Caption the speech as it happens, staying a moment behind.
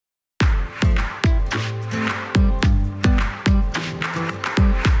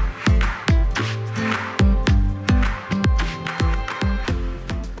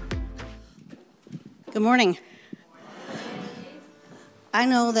Good morning. I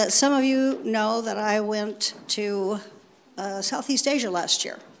know that some of you know that I went to Southeast Asia last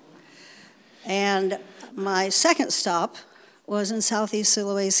year. And my second stop was in Southeast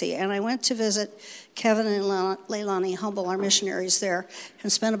Sulawesi. And I went to visit Kevin and Leilani Humble, our missionaries there,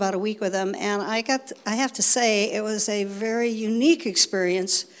 and spent about a week with them. And I have to say, it was a very unique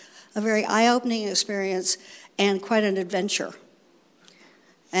experience, a very eye-opening experience, and quite an adventure.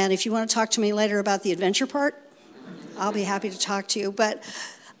 And if you want to talk to me later about the adventure part, I'll be happy to talk to you. But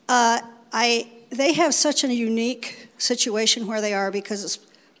they have such a unique situation where they are because it's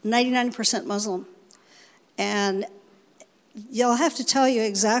 99% Muslim. And you'll have to tell you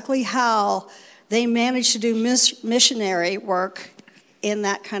exactly how they manage to do missionary work in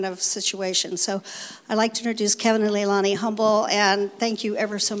that kind of situation. So I'd like to introduce Kevin and Leilani Humble, and thank you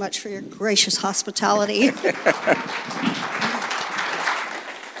ever so much for your gracious hospitality.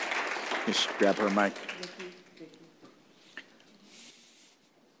 Just grab her mic.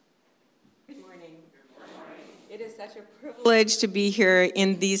 Good morning. It is such a privilege to be here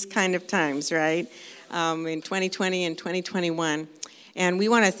in these kind of times, right? In 2020 and 2021. And we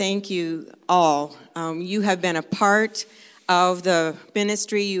want to thank you all. You have been a part of the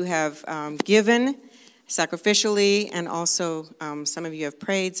ministry. You have given sacrificially, and also some of you have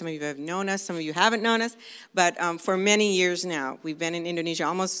prayed, some of you have known us, some of you haven't known us, but for many years now. We've been in Indonesia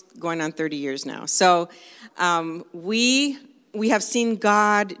almost going on 30 years now. So we have seen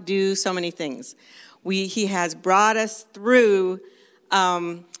God do so many things. He has brought us through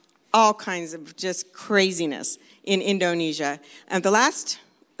all kinds of just craziness in Indonesia. And the last,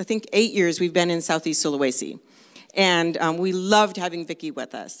 I think, 8 years we've been in Southeast Sulawesi. And we loved having Vicki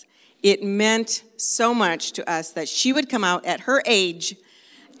with us. It meant so much to us that she would come out at her age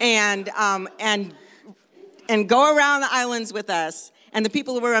and go around the islands with us. And the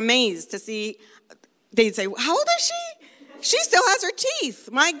people were amazed to see, they'd say, how old is she? She still has her teeth.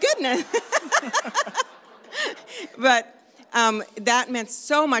 My goodness. But that meant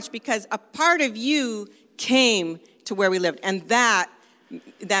so much because a part of you came to where we lived. And that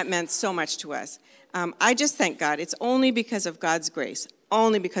meant so much to us. I just thank God. It's only because of God's grace.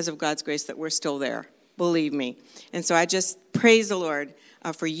 Only because of God's grace that we're still there, believe me. And so I just praise the Lord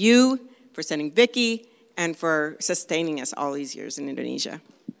for you, for sending Vicki, and for sustaining us all these years in Indonesia.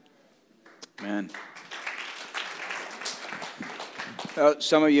 Amen.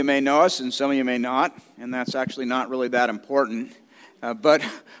 Some of you may know us, and some of you may not, and that's actually not really that important. But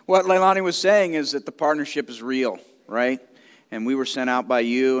what Leilani was saying is that the partnership is real, right? And we were sent out by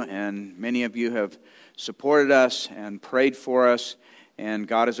you, and many of you have supported us and prayed for us. And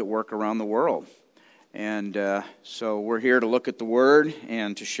God is at work around the world. And so we're here to look at the Word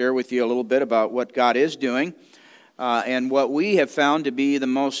and to share with you a little bit about what God is doing and what we have found to be the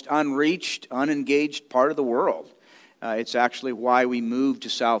most unreached, unengaged part of the world. It's actually why we moved to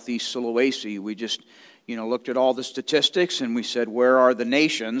Southeast Sulawesi. We just, looked at all the statistics and we said, where are the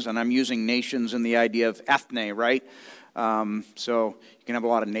nations? And I'm using nations in the idea of ethne, right? So you can have a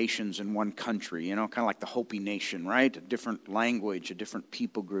lot of nations in one country, kind of like the Hopi nation, right? A different language, a different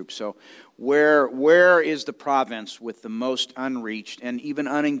people group. So where is the province with the most unreached and even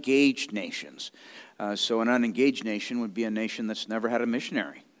unengaged nations? So an unengaged nation would be a nation that's never had a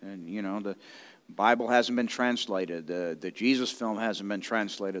missionary. And, the Bible hasn't been translated. The Jesus film hasn't been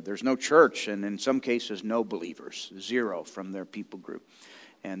translated. There's no church, and in some cases, no believers, zero from their people group.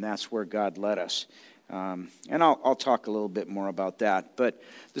 And that's where God led us. And I'll talk a little bit more about that. But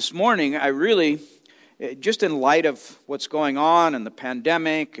this morning, I really, just in light of what's going on and the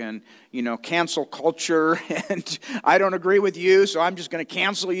pandemic and, cancel culture, and I don't agree with you, so I'm just going to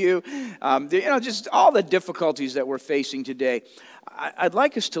cancel you, just all the difficulties that we're facing today. I'd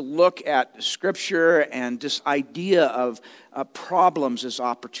like us to look at Scripture and this idea of problems as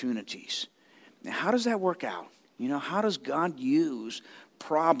opportunities. Now, how does that work out? How does God use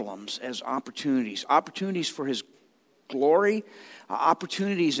problems as opportunities for His glory,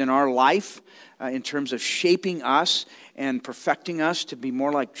 opportunities in our life in terms of shaping us and perfecting us to be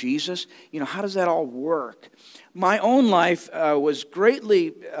more like Jesus? How does that all work? My own life was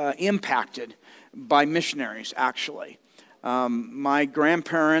greatly impacted by missionaries, actually. My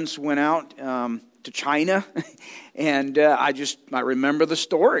grandparents went out to China, and I remember the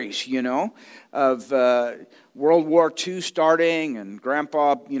stories, of World War II starting, and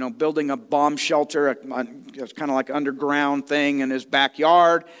Grandpa, building a bomb shelter, it's kind of like an underground thing in his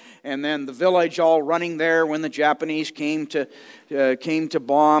backyard, and then the village all running there when the Japanese came to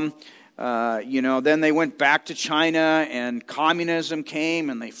bomb. Then they went back to China, and communism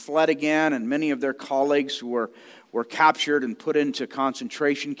came, and they fled again, and many of their colleagues were captured and put into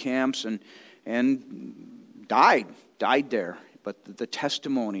concentration camps, and and died there. But the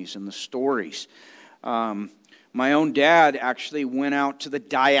testimonies and the stories. My own dad actually went out to the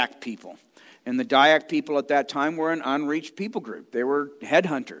Dayak people. And the Dayak people at that time were an unreached people group. They were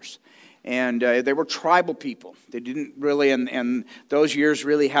headhunters. And they were tribal people. They didn't really, and those years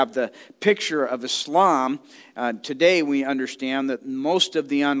really have the picture of Islam. Today we understand that most of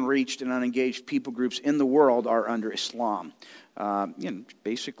the unreached and unengaged people groups in the world are under Islam.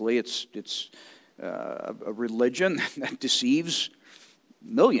 Basically it's a religion that deceives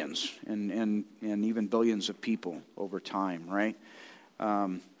millions and even billions of people over time, right?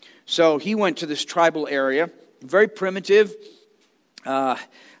 So he went to this tribal area, very primitive. I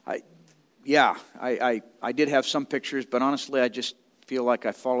did have some pictures, but honestly, I just feel like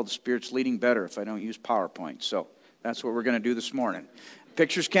I follow the Spirit's leading better if I don't use PowerPoint. So that's what we're going to do this morning.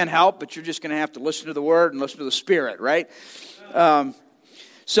 Pictures can't help, but you're just going to have to listen to the Word and listen to the Spirit, right?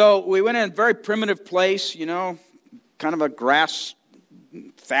 So we went in a very primitive place, kind of a grass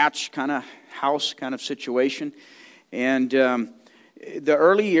thatch kind of house kind of situation. And the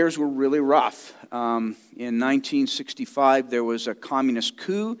early years were really rough. In 1965, there was a communist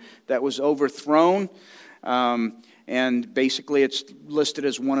coup that was overthrown. And basically, it's listed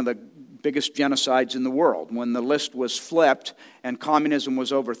as one of the biggest genocides in the world. When the list was flipped and communism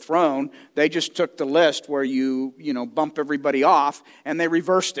was overthrown, they just took the list where you bump everybody off, and they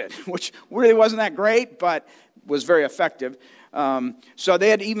reversed it, which really wasn't that great, but was very effective. So they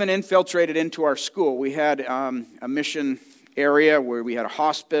had even infiltrated into our school. We had a mission area where we had a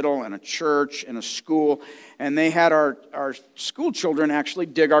hospital and a church and a school, and they had our school children actually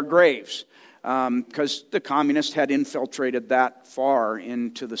dig our graves because the communists had infiltrated that far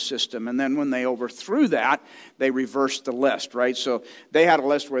into the system. And then when they overthrew that, they reversed the list, right? So they had a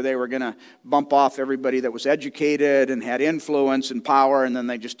list where they were going to bump off everybody that was educated and had influence and power, and then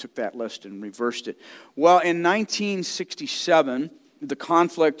they just took that list and reversed it. Well, in 1967, the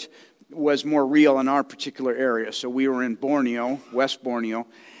conflict was more real in our particular area. So we were in Borneo, West Borneo,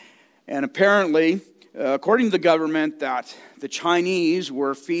 and apparently, according to the government, that the Chinese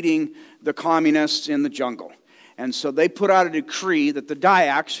were feeding the communists in the jungle. And so they put out a decree that the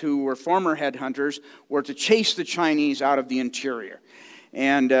Dayaks, who were former headhunters, were to chase the Chinese out of the interior.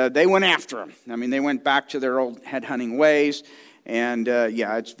 And they went after them. I mean, they went back to their old headhunting ways. And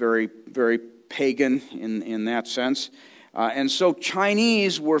it's very, very pagan in that sense. And so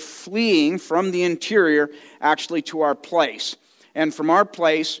Chinese were fleeing from the interior actually to our place. And from our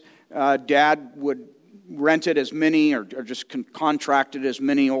place, Dad would rented as many or just contracted as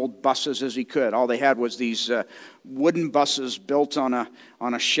many old buses as he could. All they had was these wooden buses built on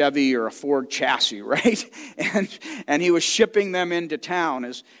a Chevy or a Ford chassis, right? And he was shipping them into town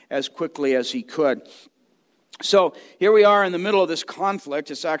as quickly as he could. So here we are in the middle of this conflict.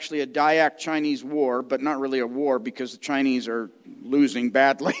 It's actually a Dayak-Chinese war, but not really a war because the Chinese are losing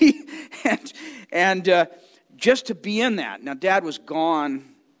badly. and just to be in that. Now, Dad was gone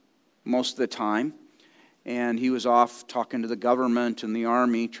most of the time. And he was off talking to the government and the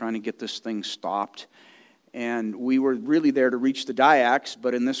army, trying to get this thing stopped. And we were really there to reach the Dayaks,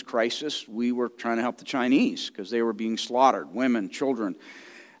 but in this crisis, we were trying to help the Chinese because they were being slaughtered, women, children.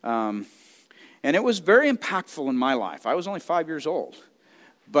 And it was very impactful in my life. I was only 5 years old.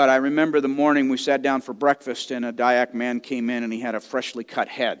 But I remember the morning we sat down for breakfast, and a Dayak man came in, and he had a freshly cut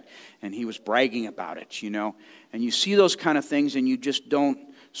head. And he was bragging about it, And you see those kind of things, and you just don't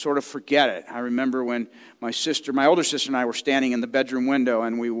sort of forget it. I remember when my older sister and I were standing in the bedroom window,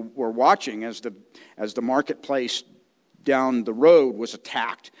 and we were watching as the marketplace down the road was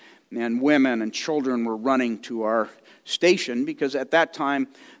attacked, and women and children were running to our station because at that time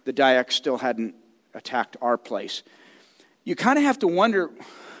the Dayaks still hadn't attacked our place. You kind of have to wonder,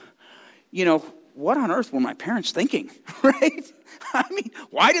 what on earth were my parents thinking, right? I mean,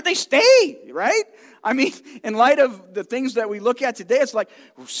 why did they stay, right? I mean, in light of the things that we look at today, it's like,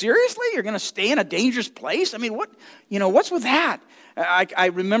 seriously? You're going to stay in a dangerous place? I mean, what's with that?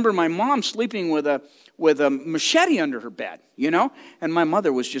 I remember my mom sleeping with a machete under her bed, And my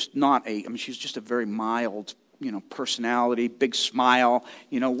mother was just she's just a very mild, personality, big smile.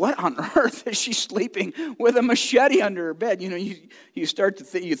 What on earth is she sleeping with a machete under her bed? You start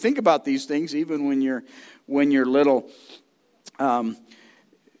to you think about these things even when you're little.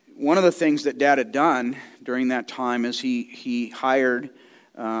 One of the things that Dad had done during that time is he hired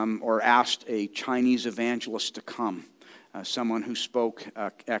or asked a Chinese evangelist to come, someone who spoke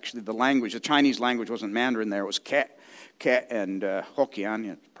actually the language. The Chinese language wasn't Mandarin there; it was Ke and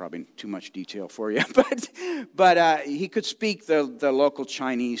Hokkien. Probably too much detail for you, but he could speak the local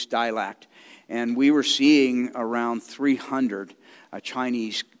Chinese dialect. And we were seeing around 300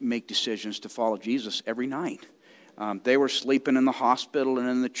 Chinese make decisions to follow Jesus every night. They were sleeping in the hospital and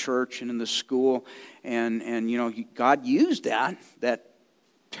in the church and in the school. And you know, God used that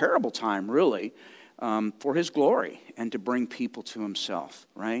terrible time, really, for His glory and to bring people to Himself,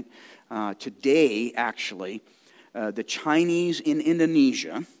 right? Today, actually, the Chinese in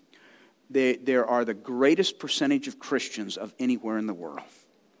Indonesia, there are the greatest percentage of Christians of anywhere in the world.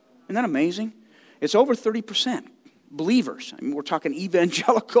 Isn't that amazing? It's over 30% believers. I mean, we're talking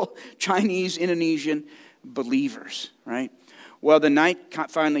evangelical Chinese Indonesian believers, right? Well, the night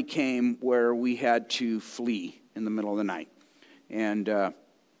finally came where we had to flee in the middle of the night. And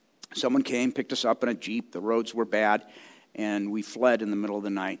someone came, picked us up in a Jeep. The roads were bad, and we fled in the middle of the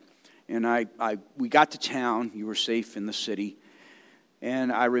night. And we got to town. You were safe in the city.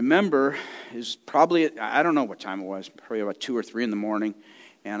 And I remember, it was probably, I don't know what time it was, probably about 2 or 3 in the morning.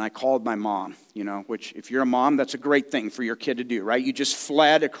 And I called my mom, you know, which if you're a mom, that's a great thing for your kid to do, right? You just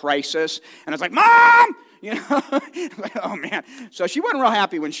fled a crisis. And I was like, Mom! You know, like, oh man. So she wasn't real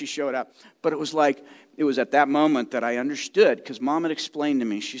happy when she showed up. But it was at that moment that I understood, because Mom had explained to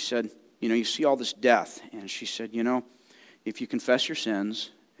me, she said, you know, you see all this death. And she said, you know, if you confess your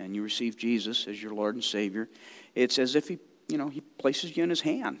sins and you receive Jesus as your Lord and Savior, it's as if He places you in His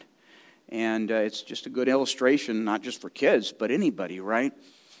hand. And it's just a good illustration, not just for kids, but anybody, right?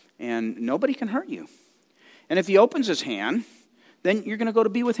 And nobody can hurt you. And if He opens His hand, then you're going to go to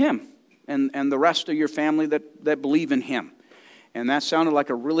be with Him and the rest of your family that believe in Him. And that sounded like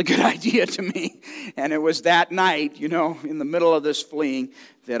a really good idea to me. And it was that night, you know, in the middle of this fleeing,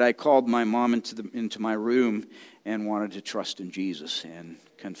 that I called my mom into my room and wanted to trust in Jesus and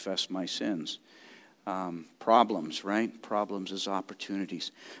confess my sins. Problems, right? Problems as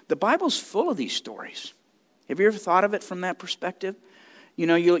opportunities. The Bible's full of these stories. Have you ever thought of it from that perspective? You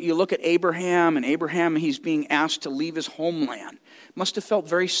know, you look at Abraham, and he's being asked to leave his homeland. Must have felt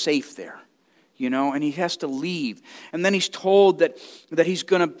very safe there, you know, and he has to leave. And then he's told that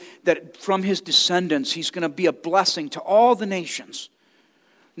from his descendants, he's going to be a blessing to all the nations.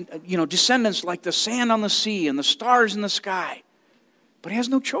 You know, descendants like the sand on the sea and the stars in the sky. But he has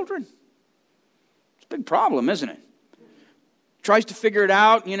no children. Big problem, isn't it? Tries to figure it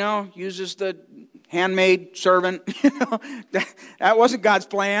out, you know, uses the handmaid servant. You know, that wasn't God's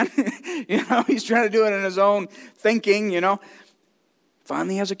plan. You know, he's trying to do it in his own thinking, you know.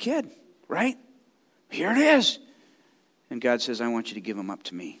 Finally has a kid, right? Here it is. And God says, I want you to give him up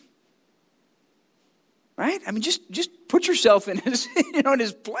to me. Right? I mean, just put yourself in his, in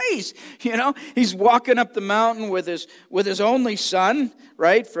his place. You know, he's walking up the mountain with his only son,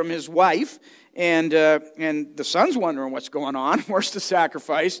 right, from his wife. And the son's wondering what's going on. Where's the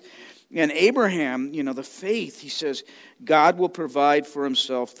sacrifice? And Abraham, you know, the faith, he says, God will provide for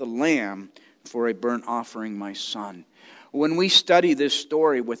himself the lamb for a burnt offering, my son. When we study this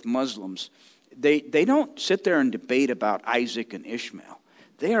story with Muslims, they don't sit there and debate about Isaac and Ishmael.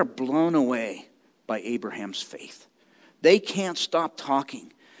 They are blown away by Abraham's faith. They can't stop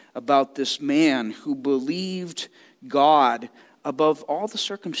talking about this man who believed God above all the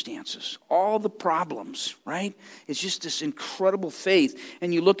circumstances, all the problems, right? It's just this incredible faith.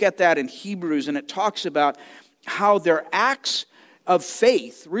 And you look at that in Hebrews, and it talks about how their acts of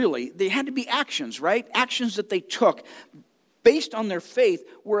faith, really, they had to be actions, right? Actions that they took based on their faith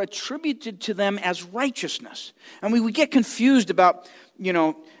were attributed to them as righteousness. And we get confused about, you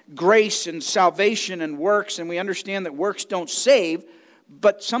know, grace and salvation and works, and we understand that works don't save,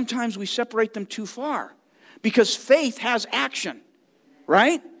 but sometimes we separate them too far. Because faith has action,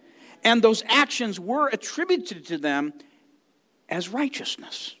 right? And those actions were attributed to them as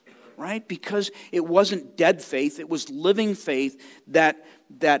righteousness, right? Because it wasn't dead faith, it was living faith that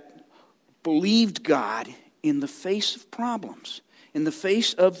believed God in the face of problems, in the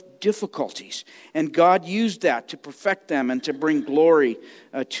face of difficulties. And God used that to perfect them and to bring glory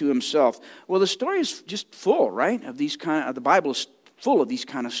to himself. Well, the story is just full, right? The Bible is full of these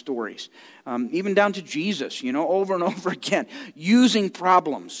kind of stories. Even down to Jesus, you know, over and over again, using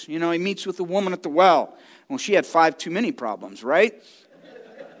problems. You know, he meets with the woman at the well. Well, she had 5 too many problems, right?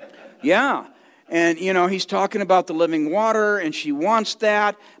 Yeah. And, you know, he's talking about the living water, and she wants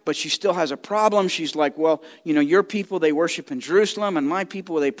that, but she still has a problem. She's like, well, you know, your people, they worship in Jerusalem, and my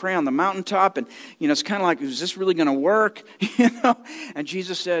people, they pray on the mountaintop. And, you know, it's kind of like, is this really going to work? You know? And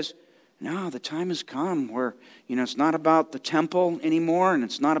Jesus says, no, the time has come where, you know, it's not about the temple anymore, and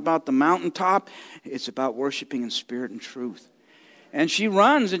it's not about the mountaintop. It's about worshiping in spirit and truth. And she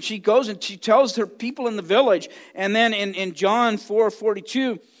runs, and she goes, and she tells her people in the village. And then in John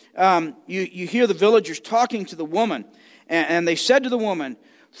 4:42, you hear the villagers talking to the woman. And they said to the woman,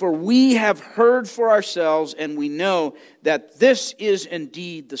 For we have heard for ourselves, and we know that this is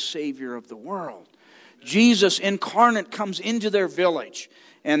indeed the Savior of the world. Jesus incarnate comes into their village.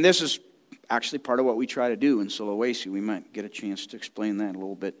 And this is actually part of what we try to do in Sulawesi. We might get a chance to explain that a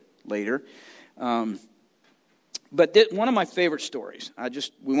little bit later. But one of my favorite stories,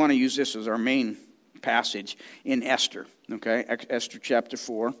 we want to use this as our main passage in Esther. Okay, Esther chapter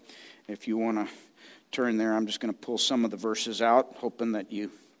 4. If you want to turn there, I'm just going to pull some of the verses out, hoping that you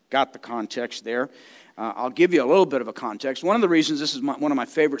got the context there. I'll give you a little bit of a context. One of the reasons this is one of my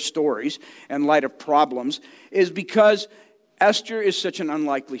favorite stories in light of problems is because Esther is such an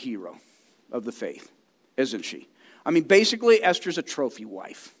unlikely hero of the faith, isn't she? I mean, basically, Esther's a trophy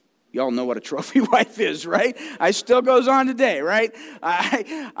wife. You all know what a trophy wife is, right? It still goes on today, right?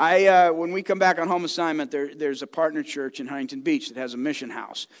 When we come back on home assignment, there's a partner church in Huntington Beach that has a mission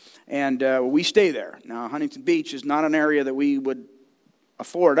house. And we stay there. Now, Huntington Beach is not an area that we would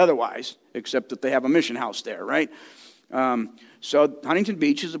afford otherwise, except that they have a mission house there, right? So Huntington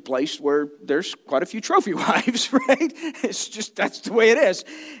Beach is a place where there's quite a few trophy wives, right? It's just, that's the way it is.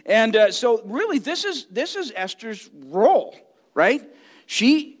 And so really, this is Esther's role, right?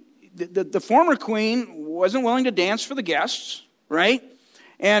 The former queen wasn't willing to dance for the guests, right?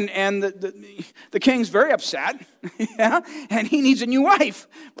 And the king's very upset, yeah? And he needs a new wife,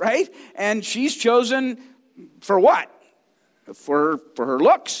 right? And she's chosen for what? For her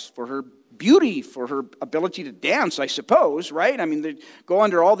looks, for her beauty, for her ability to dance, I suppose, right? I mean, they go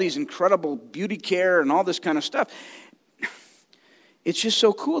under all these incredible beauty care and all this kind of stuff. It's just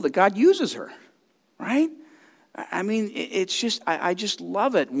so cool that God uses her, right? I mean, it's just, I just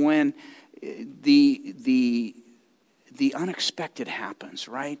love it when the unexpected happens,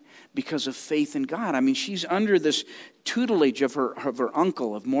 right? Because of faith in God. I mean, she's under this tutelage of her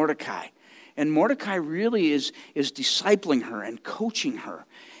uncle, of Mordecai. And Mordecai really is discipling her and coaching her.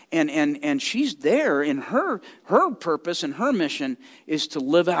 And she's there, and her purpose and her mission is to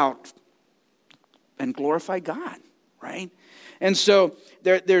live out and glorify God, right? And so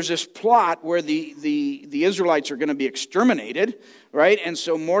there's this plot where the Israelites are going to be exterminated, right? And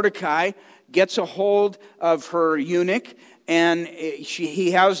so Mordecai gets a hold of her eunuch, and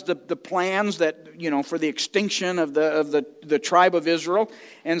he has the plans that, for the extinction of the tribe of Israel.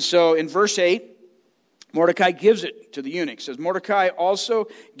 And so in verse 8, Mordecai gives it to the eunuch. It says, Mordecai also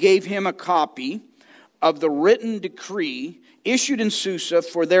gave him a copy of the written decree issued in Susa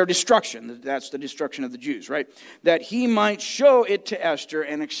for their destruction. That's the destruction of the Jews, right? That he might show it to Esther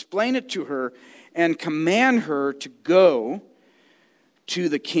and explain it to her and command her to go to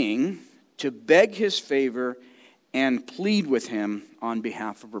the king to beg his favor and plead with him on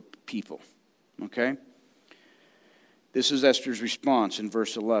behalf of her people. Okay? This is Esther's response in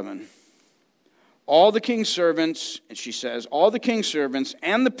verse 11. All the king's servants, and she says, all the king's servants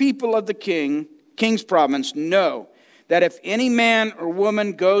and the people of the king's province know that if any man or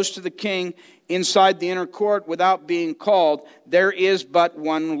woman goes to the king inside the inner court without being called, there is but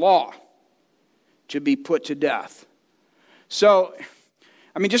one law: to be put to death. So,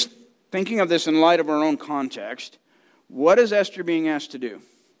 I mean, just thinking of this in light of our own context, what is Esther being asked to do?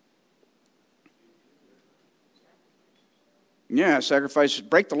 Yeah, sacrifice,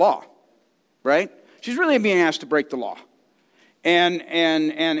 break the law, right? She's really being asked to break the law. And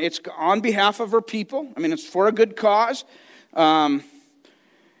it's on behalf of her people. I mean, it's for a good cause. There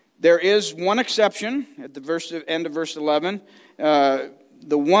is one exception at the end of verse 11. The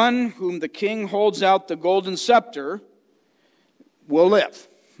one whom the king holds out the golden scepter will live.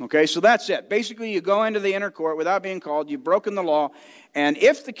 Okay, so that's it. Basically, you go into the inner court without being called. You've broken the law. And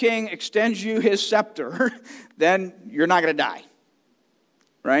if the king extends you his scepter, then you're not going to die.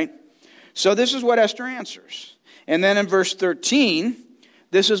 Right? So this is what Esther answers. And then in verse 13,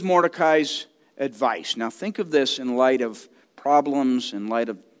 this is Mordecai's advice. Now think of this in light of problems, in light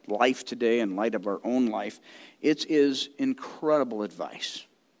of life today, in light of our own life. It is incredible advice.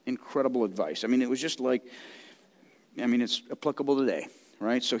 Incredible advice. I mean, it was just like, it's applicable today,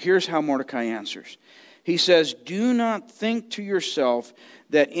 right? So here's how Mordecai answers. He says, do not think to yourself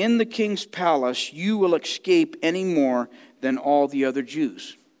that in the king's palace you will escape any more than all the other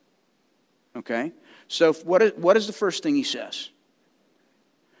Jews. Okay? So what is the first thing he says?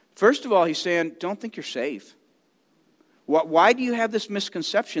 First of all, he's saying, don't think you're safe. Why do you have this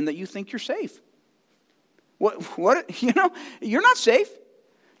misconception that you think you're safe? You're not safe.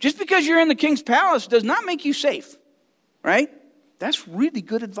 Just because you're in the king's palace does not make you safe, right? That's really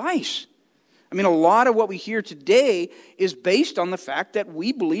good advice. I mean, a lot of what we hear today is based on the fact that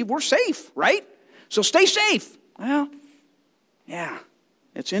we believe we're safe, right? So stay safe. Well, yeah,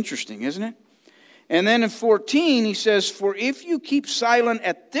 it's interesting, isn't it? And then in 14, he says, for if you keep silent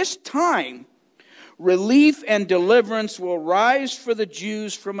at this time, relief and deliverance will rise for the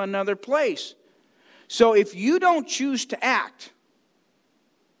Jews from another place. So if you don't choose to act,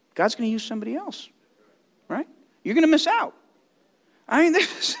 God's going to use somebody else, right? You're going to miss out. I mean,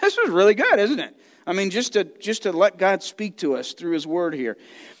 this is really good, isn't it? I mean, just to let God speak to us through his word here.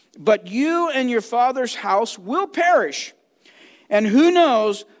 But you and your father's house will perish. And who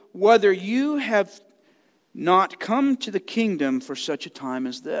knows whether you have not come to the kingdom for such a time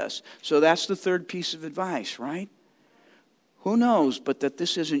as this. So that's the third piece of advice, right? Who knows but that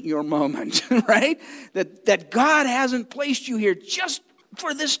this isn't your moment, right? That God hasn't placed you here just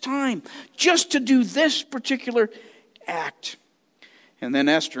for this time, just to do this particular act. And then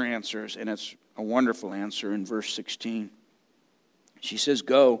Esther answers, and it's a wonderful answer in verse 16. She says,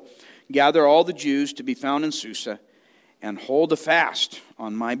 go, gather all the Jews to be found in Susa, and hold a fast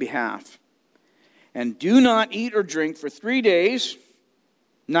on my behalf. And do not eat or drink for 3 days,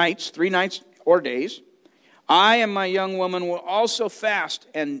 nights or days. I and my young woman will also fast,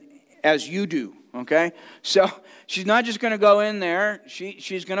 and as you do. Okay, so she's not just going to go in there.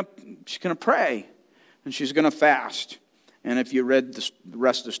 She's going to pray, and she's going to fast. And if you read the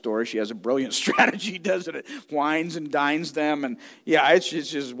rest of the story, she has a brilliant strategy, doesn't it? Wines and dines them, and yeah, it's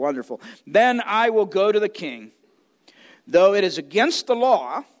just wonderful. Then I will go to the king, though it is against the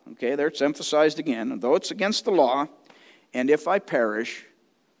law. Okay, there it's emphasized again. Though it's against the law, and if I perish,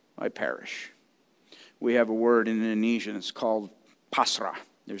 I perish. We have a word in Indonesian. It's called pasrah.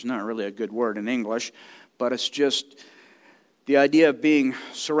 There's not really a good word in English, but it's just the idea of being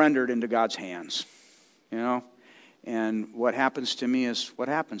surrendered into God's hands, you know. And what happens to me is what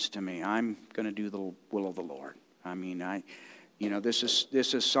happens to me. I'm going to do the will of the Lord. I mean, this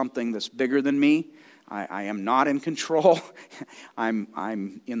is something that's bigger than me. I am not in control. I'm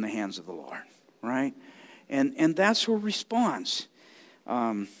in the hands of the Lord, right? And that's her response.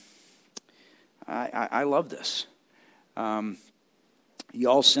 I love this.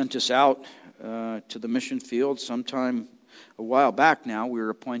 Y'all sent us out to the mission field sometime a while back now. We were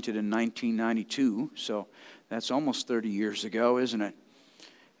appointed in 1992, so that's almost 30 years ago, isn't it?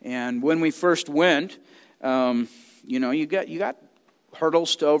 And when we first went, you got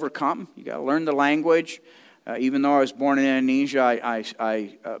hurdles to overcome. You got to learn the language. Even though I was born in Indonesia,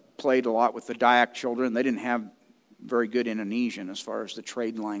 I played a lot with the Dayak children. They didn't have very good Indonesian as far as the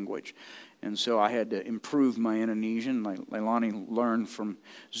trade language. And so I had to improve my Indonesian. Leilani learned from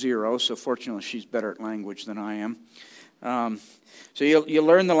zero, so fortunately she's better at language than I am. So you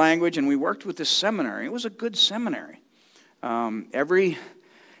learn the language, and we worked with this seminary. It was a good seminary. Every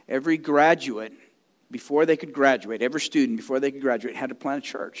graduate, before they could graduate, every student before they could graduate had to plant a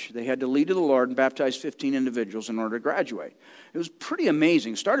church. They had to lead to the Lord and baptize 15 individuals in order to graduate. It was pretty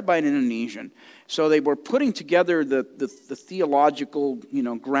amazing. Started by an Indonesian. So they were putting together the theological,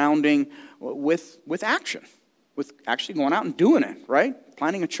 grounding with action, with actually going out and doing it, right?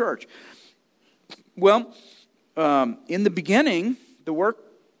 Planting a church. Well, in the beginning, the work,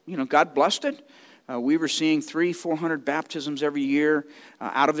 God blessed it. We were seeing 300-400 baptisms every year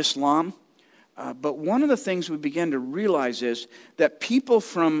out of Islam. But one of the things we began to realize is that people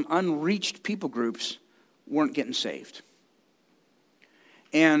from unreached people groups weren't getting saved.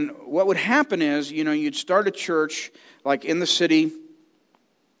 And what would happen is, you'd start a church like in the city,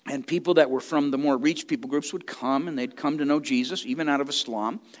 and people that were from the more reached people groups would come, and they'd come to know Jesus, even out of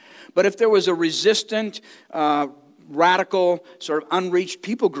Islam. But if there was a resistant, radical, sort of unreached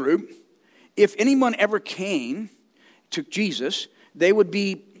people group, if anyone ever came to Jesus, they would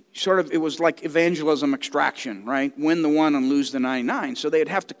be it was like evangelism extraction, right? Win the one and lose the 99. So they'd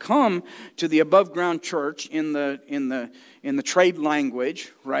have to come to the above ground church in the trade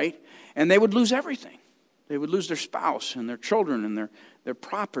language, right? And they would lose everything. They would lose their spouse and their children and their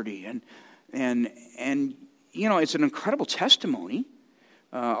property. And it's an incredible testimony.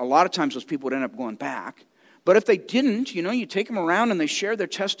 A lot of times those people would end up going back. But if they didn't, you take them around and they share their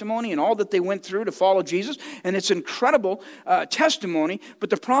testimony and all that they went through to follow Jesus. And it's incredible testimony.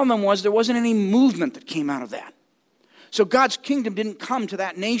 But the problem was there wasn't any movement that came out of that. So God's kingdom didn't come to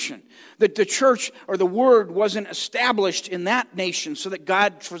that nation. That the church or the word wasn't established in that nation so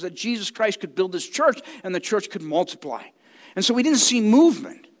that Jesus Christ could build his church and the church could multiply. And so we didn't see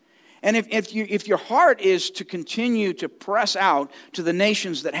movement. And if your heart is to continue to press out to the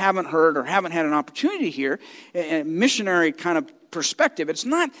nations that haven't heard or haven't had an opportunity here, a missionary kind of perspective, it's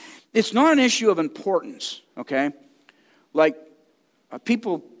not an issue of importance, okay? Like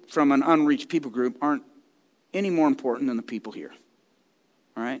people from an unreached people group aren't any more important than the people here,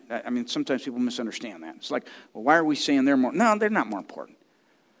 all right? I mean, sometimes people misunderstand that. It's like, well, why are we saying they're more? No, they're not more important.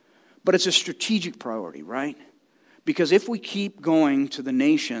 But But it's a strategic priority, right? Because if we keep going to the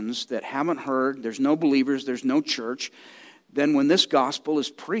nations that haven't heard, there's no believers, there's no church, then when this gospel is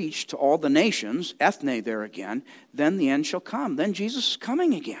preached to all the nations, ethne there again, then the end shall come. Then Jesus is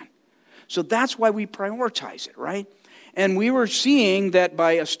coming again. So that's why we prioritize it, right? And we were seeing that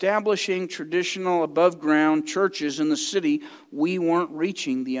by establishing traditional above-ground churches in the city, we weren't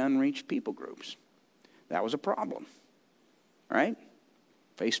reaching the unreached people groups. That was a problem, right?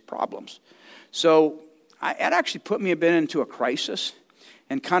 Faced problems. So it actually put me a bit into a crisis.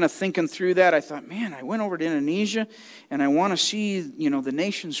 And kind of thinking through that, I thought, man, I went over to Indonesia, and I want to see, the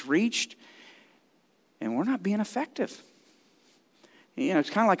nations reached, and we're not being effective. It's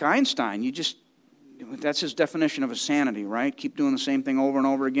kind of like Einstein. That's his definition of insanity, right? Keep doing the same thing over and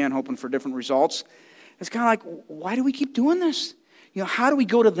over again, hoping for different results. It's kind of like, why do we keep doing this? How do we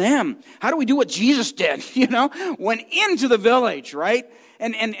go to them? How do we do what Jesus did? Went into the village, right?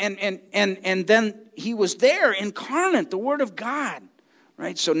 And then he was there, incarnate, the Word of God.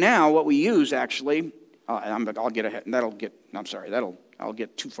 Right, so now what we use actually, I'll get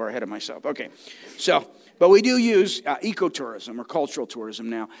too far ahead of myself. Okay, but we do use ecotourism or cultural tourism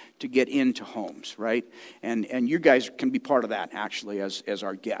now to get into homes, right? And you guys can be part of that actually as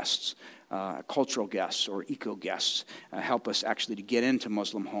our guests, cultural guests or eco guests, help us actually to get into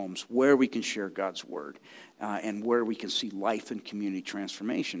Muslim homes where we can share God's word. And where we can see life and community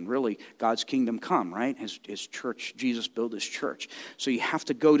transformation. Really, God's kingdom come, right? His church, Jesus built his church. So you have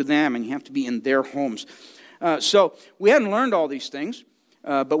to go to them and you have to be in their homes. So we hadn't learned all these things,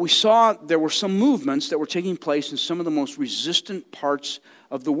 but we saw there were some movements that were taking place in some of the most resistant parts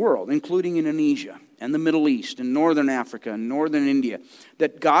of the world, including Indonesia and the Middle East and Northern Africa and Northern India,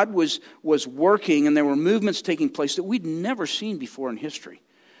 that God was working and there were movements taking place that we'd never seen before in history.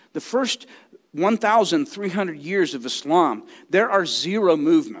 The first 1,300 years of Islam, there are zero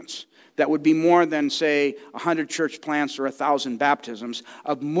movements that would be more than, say, 100 church plants or 1,000 baptisms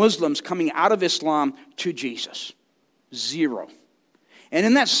of Muslims coming out of Islam to Jesus. Zero. And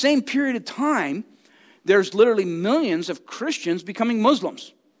in that same period of time, there's literally millions of Christians becoming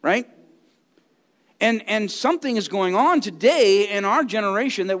Muslims, right? And something is going on today in our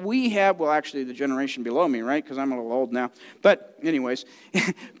generation that we have, well, actually the generation below me, right? Because I'm a little old now. But anyways,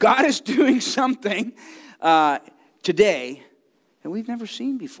 God is doing something today that we've never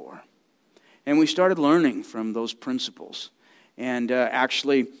seen before. And we started learning from those principles. And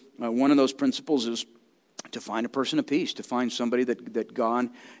actually, one of those principles is to find a person of peace, to find somebody that God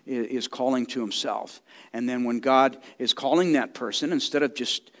is calling to himself. And then when God is calling that person, instead of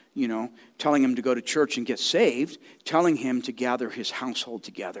just telling him to go to church and get saved, telling him to gather his household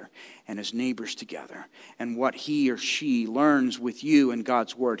together and his neighbors together. And what he or she learns with you and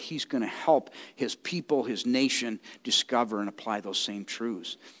God's word, he's going to help his people, his nation, discover and apply those same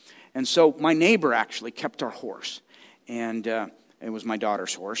truths. And so my neighbor actually kept our horse. And it was my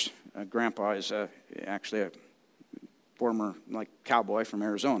daughter's horse. Grandpa is actually a former cowboy from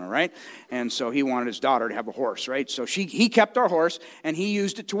Arizona, right? And so he wanted his daughter to have a horse, right? So he kept our horse, and he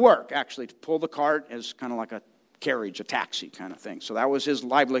used it to work, actually, to pull the cart as kind of like a carriage, a taxi kind of thing. So that was his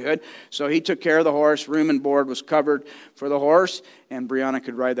livelihood. So he took care of the horse. Room and board was covered for the horse, and Brianna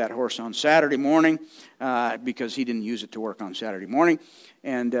could ride that horse on Saturday morning because he didn't use it to work on Saturday morning.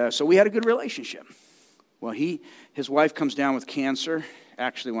 And so we had a good relationship. Well, his wife comes down with cancer.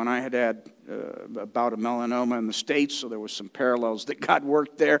 Actually, when I had a bout of melanoma in the States, so there was some parallels that God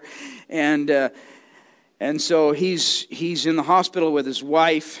worked there. And so he's in the hospital with his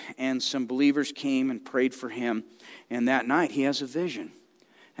wife, and some believers came and prayed for him. And that night, he has a vision,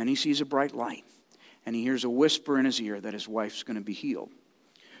 and he sees a bright light. And he hears a whisper in his ear that his wife's going to be healed.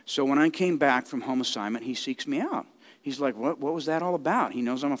 So when I came back from home assignment, he seeks me out. He's like, what was that all about? He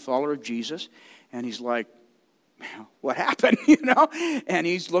knows I'm a follower of Jesus, and he's like, what happened, And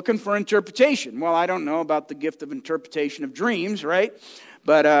he's looking for interpretation. Well, I don't know about the gift of interpretation of dreams, right?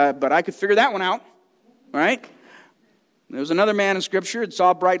 But I could figure that one out, right? There was another man in Scripture that saw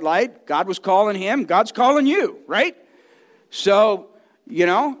a bright light. God was calling him. God's calling you, right? So,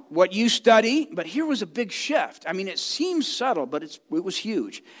 what you study. But here was a big shift. I mean, it seems subtle, but it was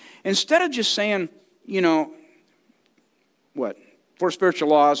huge. Instead of just saying, what? 4 spiritual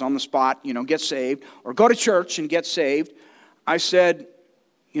laws on the spot, get saved, or go to church and get saved. I said,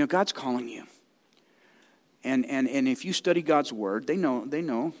 God's calling you. And if you study God's word, they know,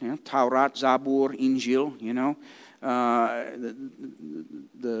 Taurat, Zabur, Injil,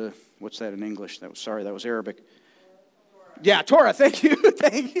 the what's that in English? That was Arabic. Yeah, Torah, thank you.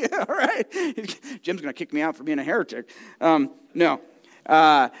 All right. Jim's going to kick me out for being a heretic. No.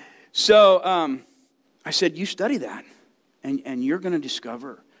 So I said, you study that. And you're going to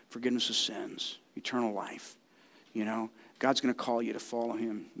discover forgiveness of sins, eternal life. You know, God's going to call you to follow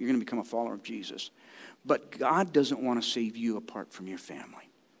him. You're going to become a follower of Jesus. But God doesn't want to save you apart from your family.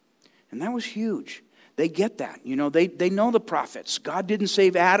 And that was huge. They get that. You know, they know the prophets. God didn't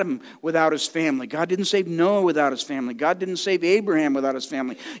save Adam without his family. God didn't save Noah without his family. God didn't save Abraham without his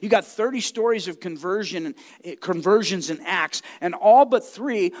family. You got 30 stories of conversions in Acts, and all but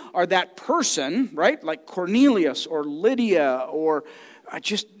 3 are that person, right? Like Cornelius or Lydia or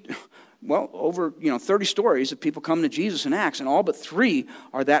over 30 stories of people coming to Jesus in Acts, and all but 3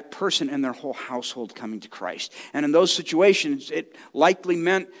 are that person and their whole household coming to Christ. And in those situations, it likely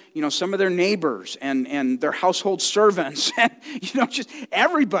meant, some of their neighbors and their household servants, and, just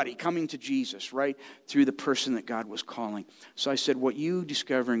everybody coming to Jesus, right, through the person that God was calling. So I said, what you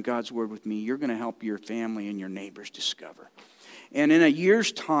discover in God's Word with me, you're going to help your family and your neighbors discover. And in a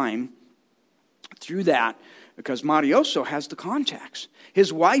year's time, through that, because Marioso has the contacts.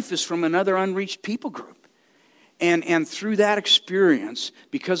 His wife is from another unreached people group. And through that experience,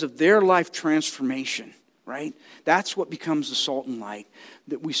 because of their life transformation, right? That's what becomes the Salt and Light.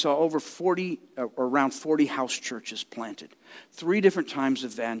 That we saw around 40 house churches planted. 3 different times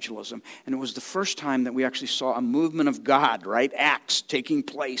of evangelism. And it was the first time that we actually saw a movement of God, right? Acts taking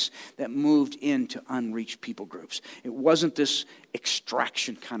place that moved into unreached people groups. It wasn't this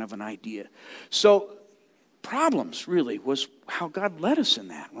extraction kind of an idea. So problems really was how God led us in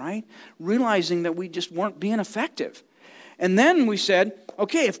that, right? Realizing that we just weren't being effective. And then we said,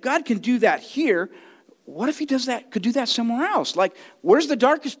 okay, if God can do that here, what if he could do that somewhere else? Like, where's the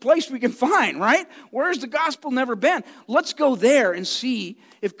darkest place we can find, right? Where's the gospel never been? Let's go there and see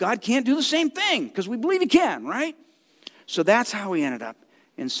if God can't do the same thing, because we believe he can, right? So that's how we ended up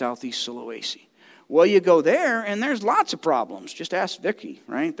in Southeast Sulawesi. Well, you go there, and there's lots of problems. Just ask Vicky,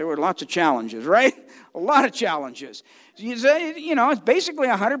 right? There were lots of challenges, right? A lot of challenges. It's basically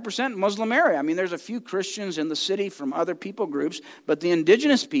a 100% Muslim area. I mean, there's a few Christians in the city from other people groups, but the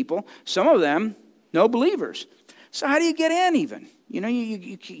indigenous people, some of them, no believers. So how do you get in even?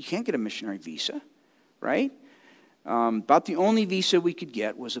 You can't get a missionary visa, right? About the only visa we could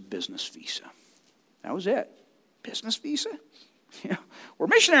get was a business visa. That was it. Business visa? We're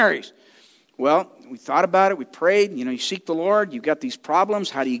missionaries. Well, we thought about it, we prayed, you seek the Lord, you've got these problems,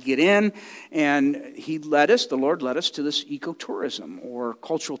 how do you get in? And the Lord led us to this ecotourism or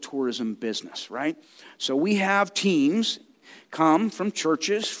cultural tourism business, right? So we have teams come from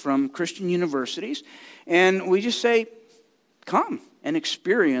churches, from Christian universities, and we just say, come and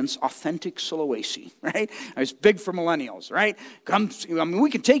experience authentic Sulawesi, right? It's big for millennials, right? We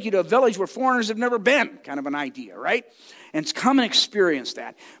can take you to a village where foreigners have never been, kind of an idea, right? And come and experience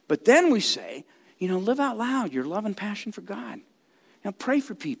that. But then we say, live out loud your love and passion for God. Pray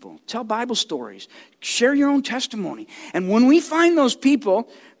for people. Tell Bible stories. Share your own testimony. And when we find those people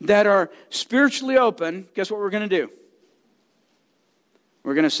that are spiritually open, guess what we're going to do?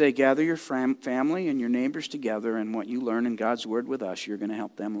 We're going to say, gather your family and your neighbors together, and what you learn in God's Word with us, you're going to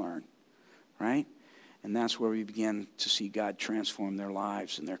help them learn, right? And that's where we begin to see God transform their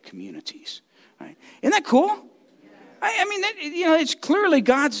lives and their communities, right? Isn't that cool? I mean, it's clearly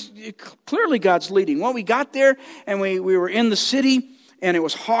God's leading. Well, we got there, and we were in the city, and it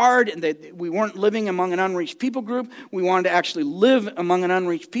was hard, and we weren't living among an unreached people group. We wanted to actually live among an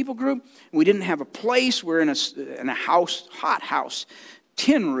unreached people group. We didn't have a place. We're in a house, hot house,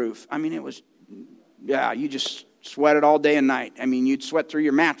 tin roof. I mean, it was, you just sweated all day and night. I mean, you'd sweat through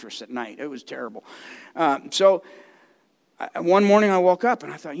your mattress at night. It was terrible. So one morning I woke up,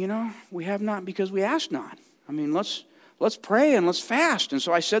 and I thought, we have not because we asked not. I mean, let's pray and let's fast. And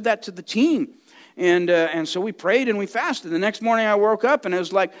so I said that to the team. And so we prayed and we fasted. The next morning I woke up and it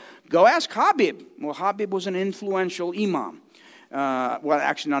was like, go ask Habib. Well, Habib was an influential imam. Well,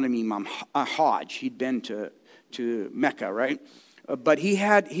 actually not an imam, a Hajj. He'd been to Mecca, right? But he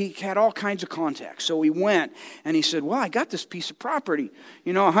had all kinds of contacts. So we went and he said, well, I got this piece of property,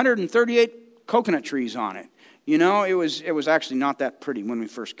 138 coconut trees on it. It was actually not that pretty when we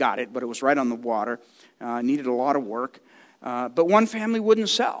first got it, but it was right on the water. Needed a lot of work. But one family wouldn't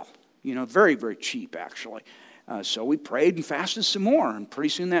sell, very, very cheap, actually. So we prayed and fasted some more. And pretty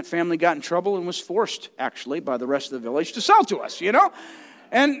soon that family got in trouble and was forced, actually, by the rest of the village to sell to us,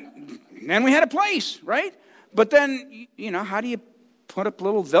 And then we had a place, right? But then, how do you put up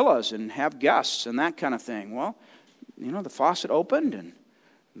little villas and have guests and that kind of thing? Well, the faucet opened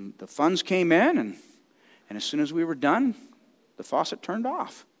and the funds came in and as soon as we were done, the faucet turned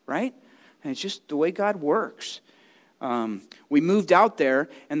off, right? And it's just the way God works. We moved out there,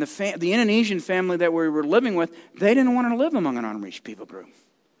 and the Indonesian family that we were living with, they didn't want to live among an unreached people group.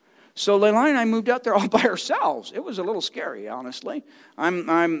 So Leilani and I moved out there all by ourselves. It was a little scary, honestly.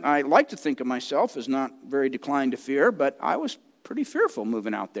 I like to think of myself as not very declined to fear, but I was pretty fearful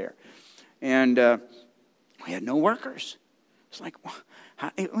moving out there. And we had no workers. It's like,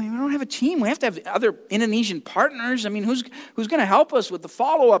 we don't have a team. We have to have other Indonesian partners. I mean, who's going to help us with the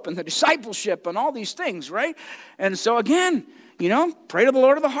follow-up and the discipleship and all these things, right? And so again, pray to the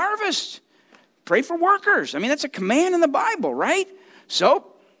Lord of the harvest. Pray for workers. I mean, that's a command in the Bible, right?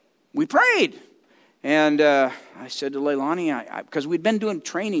 So we prayed. And I said to Leilani, because we'd been doing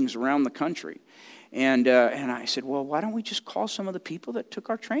trainings around the country. And I said, well, why don't we just call some of the people that took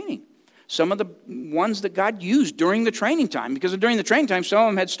our training? Some of the ones that God used during the training time. Because during the training time, some of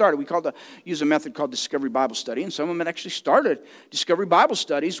them had started. We use a method called Discovery Bible Study. And some of them had actually started Discovery Bible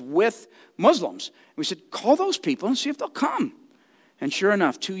Studies with Muslims. And we said, call those people and see if they'll come. And sure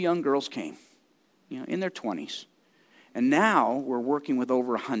enough, 2 young girls came, in their 20s. And now we're working with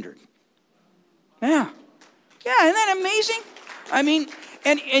over 100. Yeah, isn't that amazing? I mean,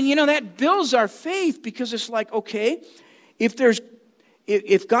 and that builds our faith, because it's like, okay,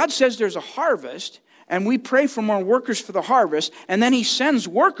 if God says there's a harvest, and we pray for more workers for the harvest, and then he sends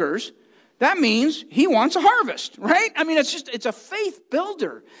workers, that means he wants a harvest, right? I mean, it's a faith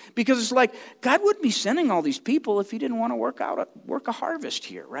builder, because it's like, God wouldn't be sending all these people if he didn't want to work a harvest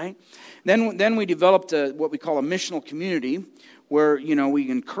here, right? Then we developed what we call a missional community, where,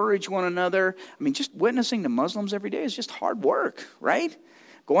 we encourage one another. I mean, just witnessing to Muslims every day is just hard work, right?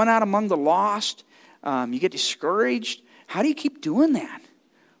 Going out among the lost, you get discouraged. How do you keep doing that?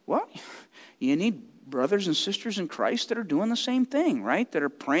 Well, you need brothers and sisters in Christ that are doing the same thing, right? That are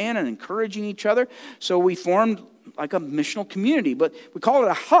praying and encouraging each other. So we formed like a missional community, but we call it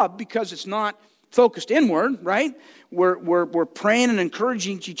a hub because it's not focused inward, right? We're praying and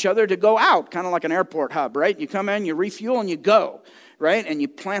encouraging each other to go out, kind of like an airport hub, right? You come in, you refuel, and you go, right? And you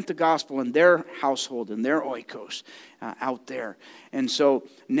plant the gospel in their household, in their oikos out there. And so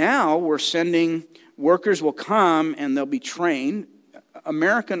now we're sending workers will come and they'll be trained,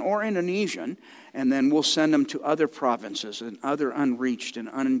 American or Indonesian, and then we'll send them to other provinces and other unreached and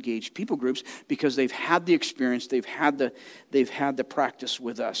unengaged people groups, because they've had the experience, they've had the practice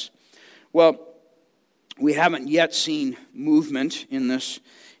with us. Well, we haven't yet seen movement in this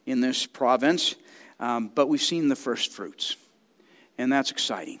province, but we've seen the first fruits, and that's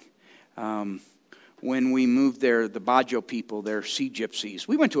exciting. When we moved there, the Bajo people, they're sea gypsies.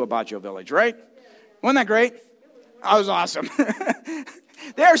 We went to a Bajo village, right? Wasn't that great? That was awesome.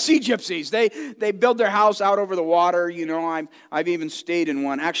 They're sea gypsies. They build their house out over the water. I've even stayed in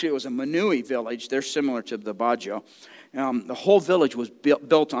one. Actually, it was a Manui village. They're similar to the Bajo. The whole village was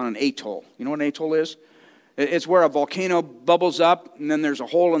built on an atoll. You know what an atoll is? It's where a volcano bubbles up, and then there's a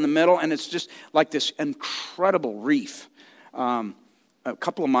hole in the middle, and it's just like this incredible reef, a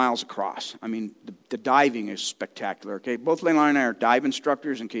couple of miles across. I mean, the diving is spectacular. Okay, both Leilani and I are dive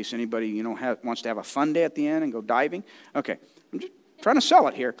instructors. In case anybody wants to have a fun day at the end and go diving. Okay, I'm just trying to sell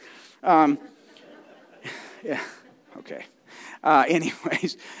it here. Yeah. Okay.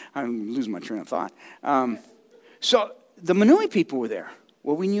 Anyways, I'm losing my train of thought. So the Manui people were there.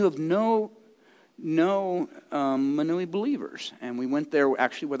 Well, we knew of no Manui believers, and we went there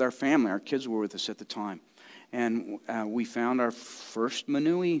actually with our family. Our kids were with us at the time, and we found our first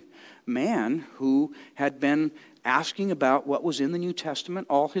Manui man who had been asking about what was in the New Testament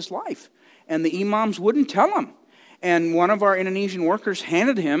all his life, and the imams wouldn't tell him. And one of our Indonesian workers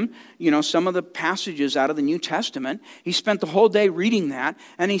handed him, some of the passages out of the New Testament. He spent the whole day reading that,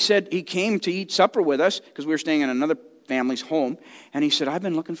 and he said he came to eat supper with us because we were staying in another family's home, and he said, I've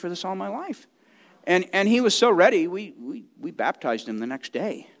been looking for this all my life. And he was so ready, we baptized him the next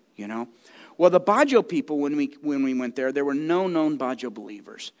day, Well, the Bajo people, when we went there were no known Bajo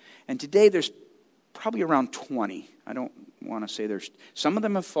believers. And today there's probably around 20. I don't want to say some of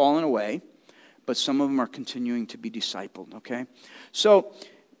them have fallen away, but some of them are continuing to be discipled, okay? So,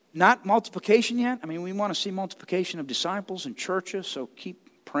 not multiplication yet. I mean, we want to see multiplication of disciples and churches, so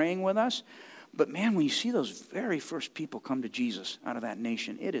keep praying with us. But man, when you see those very first people come to Jesus out of that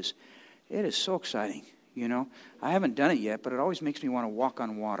nation, it is so exciting, I haven't done it yet, but it always makes me want to walk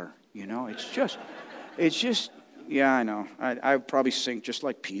on water, It's just, yeah, I know. I would probably sink just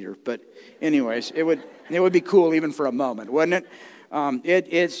like Peter, but anyways, it would be cool even for a moment, wouldn't it?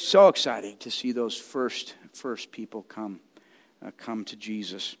 It's so exciting to see those first people come to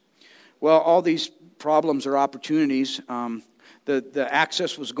Jesus. Well, all these problems are opportunities. The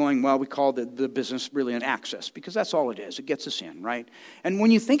access was going well. We called the business really an access, because that's all it is. It gets us in, right? And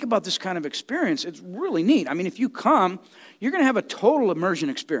when you think about this kind of experience, it's really neat. I mean, if you come, you're going to have a total immersion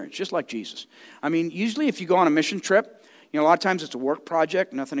experience, just like Jesus. I mean, usually if you go on a mission trip, You know, a lot of times it's a work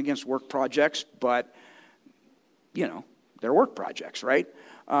project. Nothing against work projects, but, you know, they're work projects, right?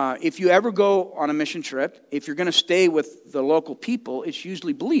 If you ever go on a mission trip, if you're going to stay with the local people, it's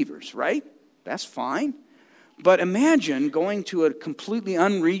usually believers, right? That's fine. But imagine going to a completely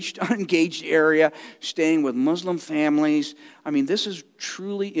unreached, unengaged area, staying with Muslim families. I mean, this is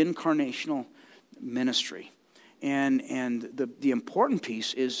truly incarnational ministry. And the important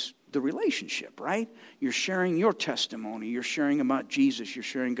piece is the relationship, right? You're sharing your testimony. You're sharing about Jesus. You're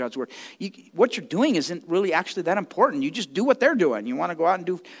sharing God's word. What you're doing isn't really actually that important. You just do what they're doing. You want to go out and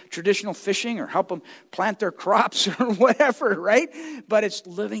do traditional fishing or help them plant their crops or whatever, right? But it's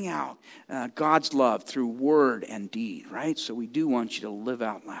living out God's love through word and deed, right? So we do want you to live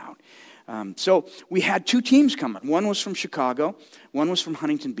out loud. So we had 2 teams coming. One was from Chicago. One was from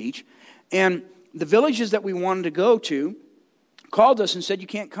Huntington Beach. And the villages that we wanted to go to called us and said, you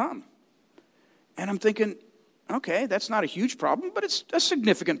can't come. And I'm thinking, okay, that's not a huge problem, but it's a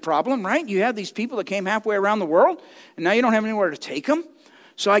significant problem, right? You have these people that came halfway around the world, and now you don't have anywhere to take them.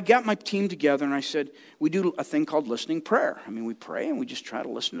 So I got my team together, and I said, we do a thing called listening prayer. I mean, we pray, and we just try to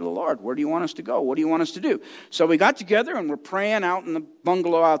listen to the Lord. Where do you want us to go? What do you want us to do? So we got together, and we're praying out in the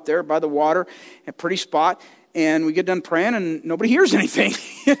bungalow out there by the water, a pretty spot. And we get done praying, and nobody hears anything.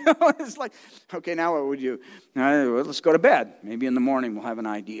 You know, it's like, okay, now what would you? Let's go to bed. Maybe in the morning we'll have an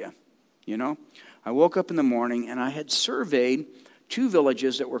idea. You know, I woke up in the morning, and I had surveyed 2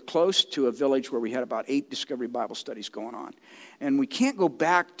 villages that were close to a village where we had about 8 Discovery Bible studies going on. And we can't go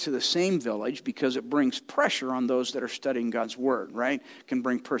back to the same village because it brings pressure on those that are studying God's Word, right? It can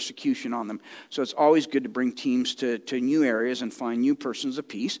bring persecution on them. So it's always good to bring teams to new areas and find new persons of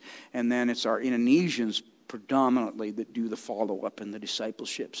peace. And then it's our Indonesians predominantly that do the follow-up and the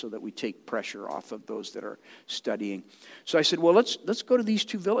discipleship so that we take pressure off of those that are studying. So I said, well, let's go to these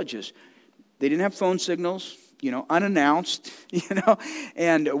 2 villages. They didn't have phone signals, you know, unannounced, you know,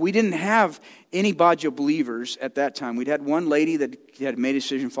 and we didn't have any Bajo believers at that time. We'd had one lady that had made a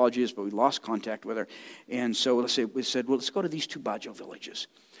decision to follow Jesus, but we lost contact with her. And so we said, well, let's go to these 2 Bajo villages.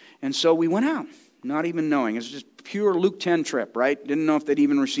 And so we went out, not even knowing. It was just pure Luke 10 trip, right? Didn't know if they'd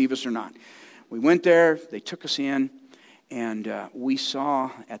even receive us or not. We went there, they took us in, and we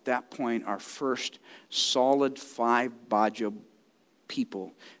saw at that point our first solid 5 Bajo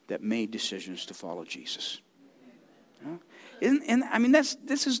people that made decisions to follow Jesus. And I mean, this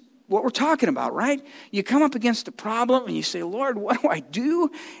is what we're talking about, right? You come up against a problem and you say, Lord, what do I do?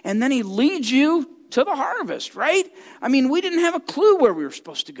 And then he leads you to the harvest, right? I mean, we didn't have a clue where we were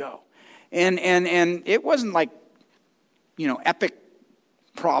supposed to go. And it wasn't like, you know, epic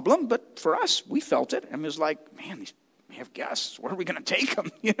problem, but for us, we felt it. And it was like, man, we have guests. Where are we going to take them?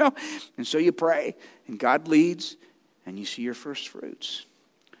 You know? And so you pray, and God leads, and you see your first fruits.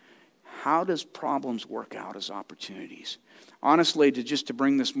 How does problems work out as opportunities? Honestly, to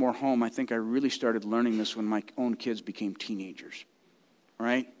bring this more home, I think I really started learning this when my own kids became teenagers,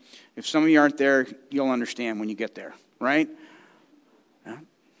 right? If some of you aren't there, you'll understand when you get there, right?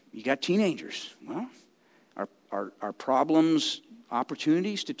 You got teenagers. Well, are problems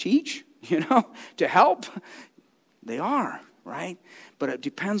opportunities to teach, you know, to help? They are, right? But it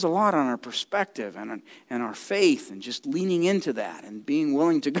depends a lot on our perspective and our faith and just leaning into that and being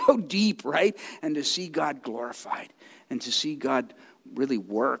willing to go deep, right? And to see God glorified and to see God really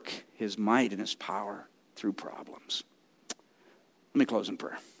work his might and his power through problems. Let me close in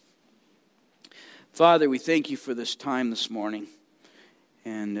prayer. Father, we thank you for this time this morning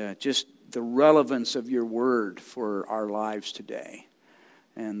and just the relevance of your word for our lives today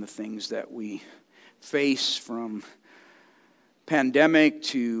and the things that we face, from pandemic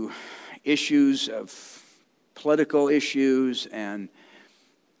to issues of political issues and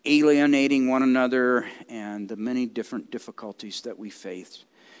alienating one another and the many different difficulties that we face.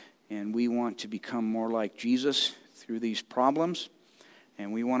 And we want to become more like Jesus through these problems,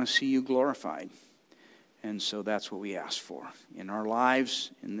 and we want to see you glorified. And so that's what we ask for in our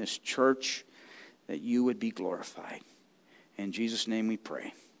lives, in this church, that you would be glorified. In Jesus' name we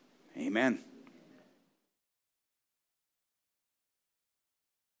pray. Amen.